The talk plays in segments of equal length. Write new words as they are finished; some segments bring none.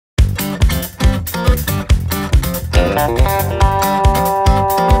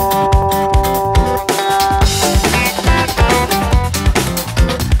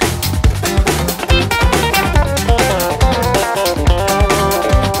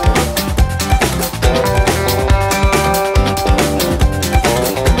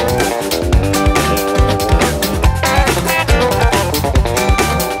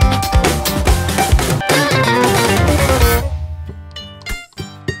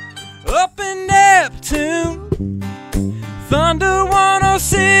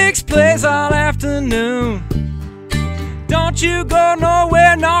106 plays all afternoon. Don't you go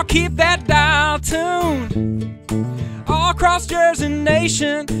nowhere, no, keep that dial tuned. All across Jersey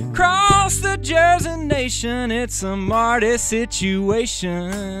Nation, cross the Jersey Nation, it's a Marty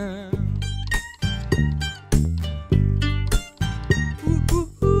situation.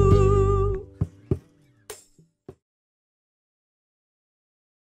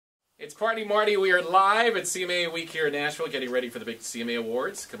 It's Party Marty. We are live at CMA Week here in Nashville, getting ready for the big CMA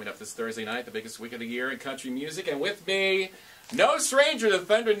Awards coming up this Thursday night, the biggest week of the year in country music. And with me, no stranger to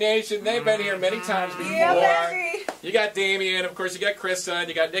Thunder Nation. They've been here many times before. Yeah, you got Damien, of course, you got Krista,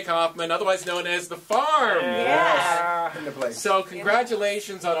 you got Nick Hoffman, otherwise known as The Farm. Yeah. In the place. So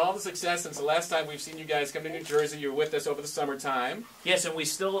congratulations on all the success since the last time we've seen you guys come to New Jersey. You were with us over the summertime. Yes, and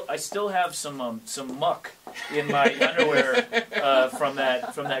I still have some muck in my underwear from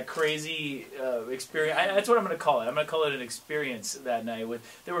that crazy experience. That's what I'm going to call it. I'm going to call it an experience that night.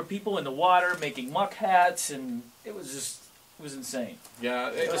 There were people in the water making muck hats, and it was insane.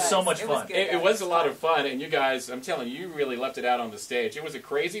 Yeah, it was so much fun. It was a lot of fun, and you guys, I'm telling you, you really left it out on the stage. It was a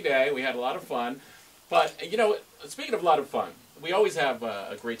crazy day. We had a lot of fun. But, you know, speaking of a lot of fun, we always have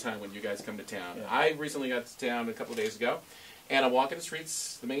a great time when you guys come to town. Yeah. I recently got to town a couple of days ago, and I'm walking the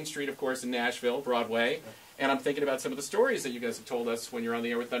streets, the main street, of course, in Nashville, Broadway, and I'm thinking about some of the stories that you guys have told us when you're on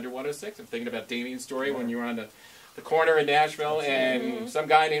the air with Thunder 106. I'm thinking about Damien's story when you were on the corner in Nashville, and some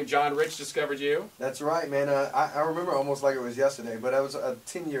guy named John Rich discovered you. That's right, man. I remember almost like it was yesterday, but it was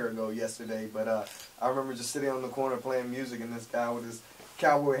 10 years ago yesterday. But I remember just sitting on the corner playing music, and this guy with his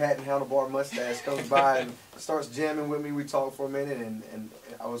cowboy hat and handlebar mustache comes by and starts jamming with me. We talked for a minute, and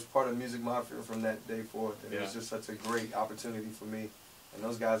I was part of the Music Mafia from that day forth. And it was just such a great opportunity for me. And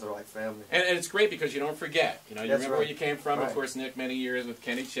those guys are like family. And it's great because you don't forget. You know, you remember where you came from. Right. Of course, Nick, many years with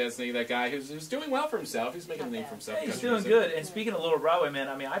Kenny Chesney, that guy who's doing well for himself. He's making a name for himself. Hey, he's doing good. And speaking of Lower Broadway, man,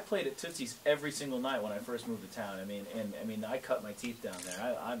 I mean, I played at Tootsie's every single night when I first moved to town. I mean, I cut my teeth down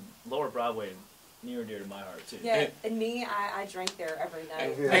there. I'm Lower Broadway, near and dear to my heart too. Yeah, and me, I drink there every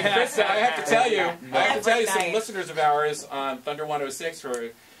night. And Krista, I have to tell you, some listeners of ours on Thunder 106 who are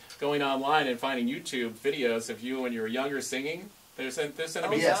going online and finding YouTube videos of you when you were younger singing. They're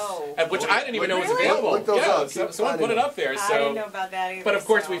sending me, which I didn't even know was available. Look those up. Someone put it up there. I didn't know about that either. But of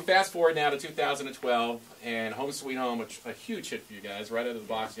course, we fast forward now to 2012 and Home Sweet Home, which a huge hit for you guys. Right out of the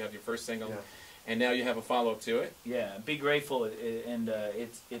box, you have your first single, and now you have a follow-up to it. Yeah, Be Grateful, and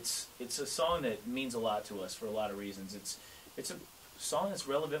it's a song that means a lot to us for a lot of reasons. It's a song that's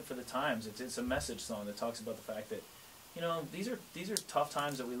relevant for the times. It's a message song that talks about the fact that, you know, these are tough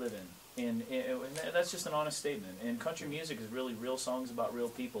times that we live in. And that's just an honest statement. And country music is really real songs about real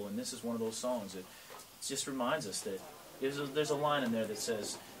people, and this is one of those songs that just reminds us that there's a line in there that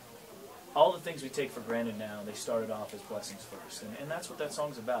says, all the things we take for granted now, they started off as blessings first. And that's what that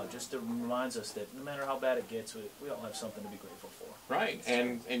song's about, just to remind us that no matter how bad it gets, we all have something to be grateful for. Right,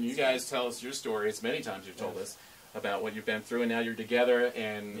 and you guys tell us your stories. Many times you've told us about what you've been through, and now you're together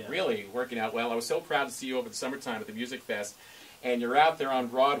and really working out well. I was so proud to see you over the summertime at the Music Fest. And you're out there on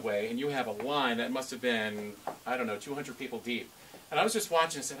Broadway, and you have a line that must have been, I don't know, 200 people deep. And I was just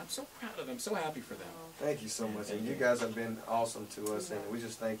watching and said, I'm so proud of them, so happy for them. Thank you so much. And you guys have been awesome to us, and we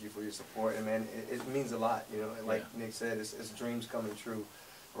just thank you for your support. And, man, it means a lot. You know, like Nick said, it's dreams coming true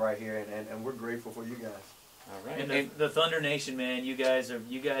right here, and we're grateful for you guys. All right. And the Thunder Nation, man, you guys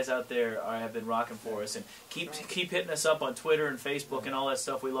out there have been rocking for us, and keep hitting us up on Twitter and Facebook and all that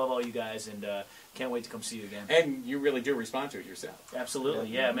stuff. We love all you guys, and can't wait to come see you again. And you really do respond to it yourself. Absolutely,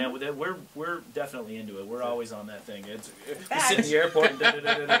 yeah, man. We're definitely into it. We're always on that thing. We sit in the airport. And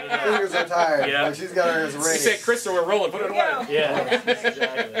Fingers are tired. Yeah, like she's got hers ready. You said, Krista, we're rolling. Put it away. Yeah,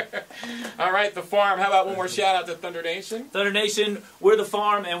 exactly. All right, The Farm. How about one more shout out to Thunder Nation? Thunder Nation, we're The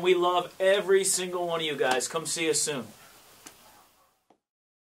Farm, and we love every single one of you guys. Come see us soon.